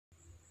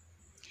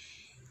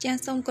ចា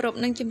សូមគោរព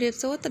នឹងជម្រាប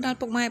សួរទៅដល់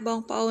ពុកម៉ែបង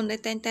ប្អូនដែល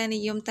តែងតែនិ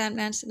យមតាម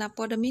ដានស្ដាប់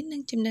ព័ត៌មាននិ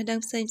ងចំណេះដឹង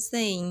ផ្សេ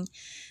ង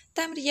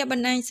តាមរយៈប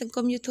ណ្ដាញសង្គ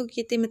ម YouTube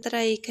ជាទីមេត្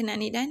រីខណៈ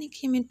នេះដែរនេះ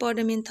ខ្ញុំមានព័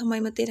ត៌មានថ្មី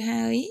មកទៀត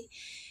ហើយ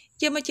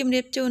យកមកជម្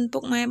រាបជូនពុ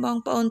កម៉ែបង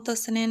ប្អូនទ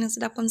ស្សនានិង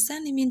ស្ដាប់កំសា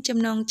ន្តនេះមានចំ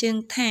ណងជើង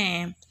ថា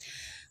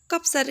ក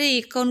ប់សារី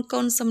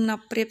កូនសំណ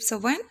ប់ព្រៀបស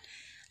វត្ថ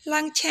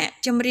ឡើងឆាក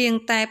ចម្រៀង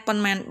តែប៉ុ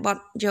ន្មានបទ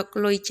យក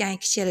លុយចាយ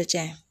ខ្ជិល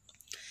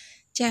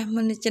ចា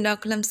មុននឹងទៅដល់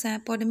ខ្លឹមសារ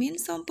ព័ត៌មាន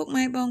សូមពុក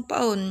ម៉ែបងប្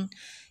អូន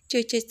ជួ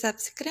យចុច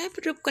Subscribe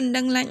រូបកណ្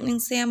ដឹង Like និង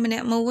Share ម្នា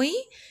ក់មួយ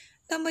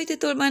ដើម្បីទ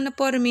ទួលបាន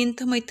ព័ត៌មាន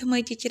ថ្មី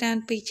ជាច្រើន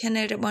ពី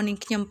Channel របស់នាង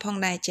ខ្ញុំផង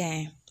ដែរ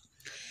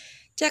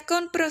ចាកូ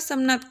នប្រុស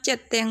សំណាប់ចិ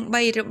ត្តទាំង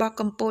3របស់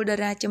កំពូលតា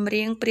រាចម្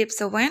រៀងព្រៀប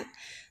សវត្ថ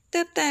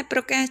ទើបតែប្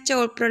រកាសចូ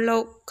លប្រឡូ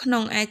កក្នុ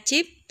ងអាជី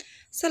ព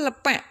សិល្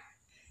បៈ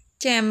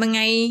ចាមួយថ្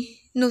ងៃ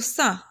នោះ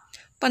សោះ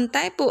ប៉ុន្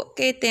តែពួក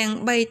គេទាំង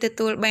3ទ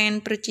ទួលបាន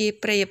ប្រជា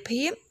ប្រិយ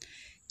ភាព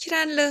ច្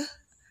រើនលើស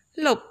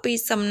លប់ពី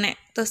សំណាក់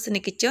ទស្សនិ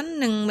កជន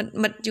និង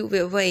មិត្តយុវ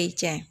វ័យ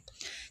ចា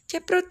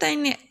ព្រោះតែ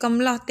អ្នកកំ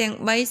ឡោះទាំង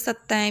3សុទ្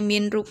ធតែមា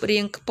នរូបរា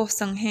ងខ្ពស់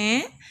សង្ហា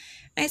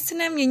ឯស្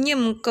នាមញញឹ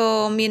មក៏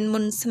មានមុ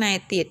នស្នេ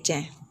ហ៍ទៀត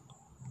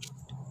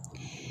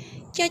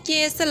ចាជា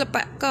សិល្ប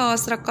ករ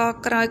ស្រក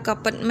ក្រោយក៏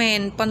ពិតមែន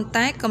ប៉ុន្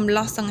តែកំ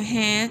ឡោះសង្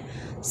ហា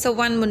សវ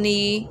ណ្ណមុ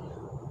នី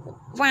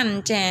វ៉ាន់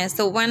ចា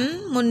សវណ្ណ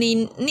មុនី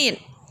នាថ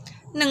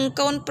និង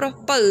កូនប្រុស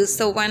ពៅ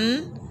សវណ្ណ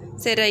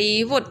សេរី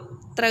វុឌ្ឍ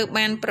ត្រូវ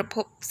បានប្រភ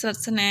ពស្និទ្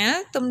ធស្នាល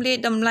ទម្លាយ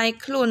តម្លៃ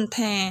ខ្លួន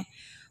ថា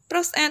ប្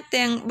រុសស្អាត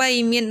ទាំង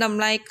3មានត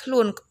ម្លៃខ្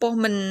លួនខ្ពស់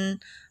មិន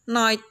ណ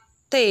យ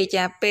ទេ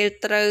ចាពេល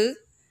ត្រូវ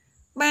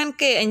បាន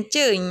គេអញ្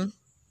ជើញ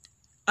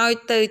ឲ្យ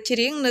ទៅច្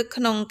រៀងនៅ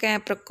ក្នុងការ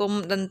ប្រគំ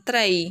តន្ត្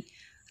រី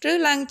ឬ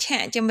ឡើងឆា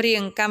កចម្រៀ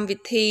ងកម្មវិ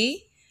ធី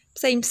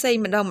ផ្សេង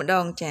ម្ដ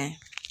ង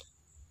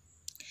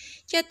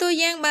ចាតួ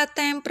យ៉ាងបើ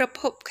តាមប្រ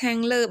ភពខាង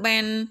លើបា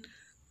ន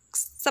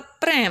ស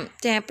ប្រាប់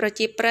ចាប្រ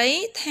ជាប្រិយ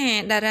ថា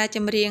តារាច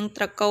ម្រៀង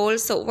ត្រកូល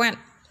សុវត្ថ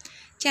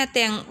ចា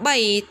ទាំង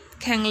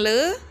3ខាង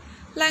លើ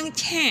ឡើង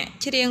ឆាក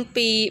ច្រៀង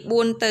ពី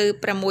4ទៅ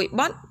6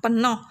បទប៉ុ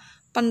ណ្ណោះ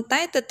ប៉ុន្តែ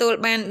ទទួល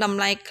បានតម្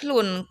លៃខ្លួ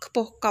នខ្ព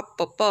ស់កប់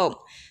ពពក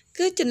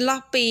គឺចន្លោះ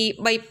ពី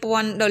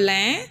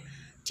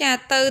$3,000ចា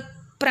ទៅ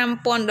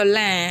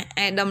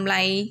$5,000ឯតម្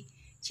លៃ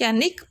ចា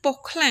នេះខ្ពស់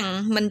ខ្លាំង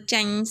មិន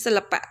ចាញ់សិ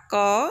ល្បក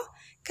រ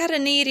ករ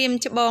ណីរៀម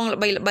ច្បងល្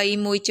បី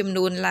មួយចំ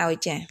នួនឡើយ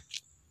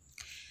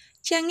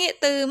ចាងាក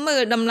ទៅមើ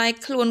លតម្លៃ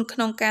ខ្លួនក្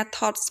នុងការថ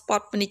តស្ព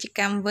តពាណិជ្ជក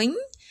ម្មវិញ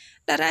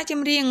តារាច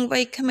ម្រៀងវ័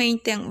យក្មេង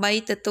ទាំង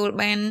3ទទួល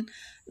បាន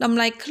តម្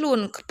លៃខ្លួន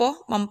ខ្ពស់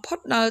បំផុត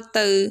ដល់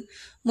ទៅ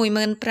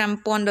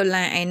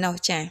$15,000ឯណោះ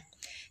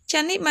ចា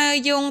នេះបើ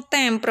យោង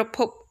តាមប្រភ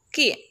ព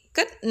គៀក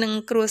គិតនិង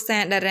គ្រួសា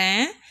រតារា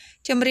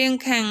ចម្រៀង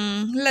ខាង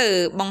លើ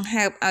បង្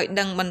ហើបឲ្យ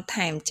ដឹងបន្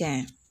ថែមចា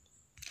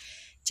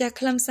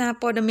ខ្លឹមសារ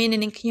ព័ត៌មាន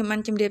នេះខ្ញុំបា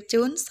នជម្រាប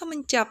ជូនសូមប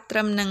ញ្ចប់ត្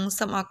រឹមនឹង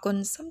សូមអរគុណ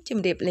សូមជ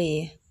ម្រាបលា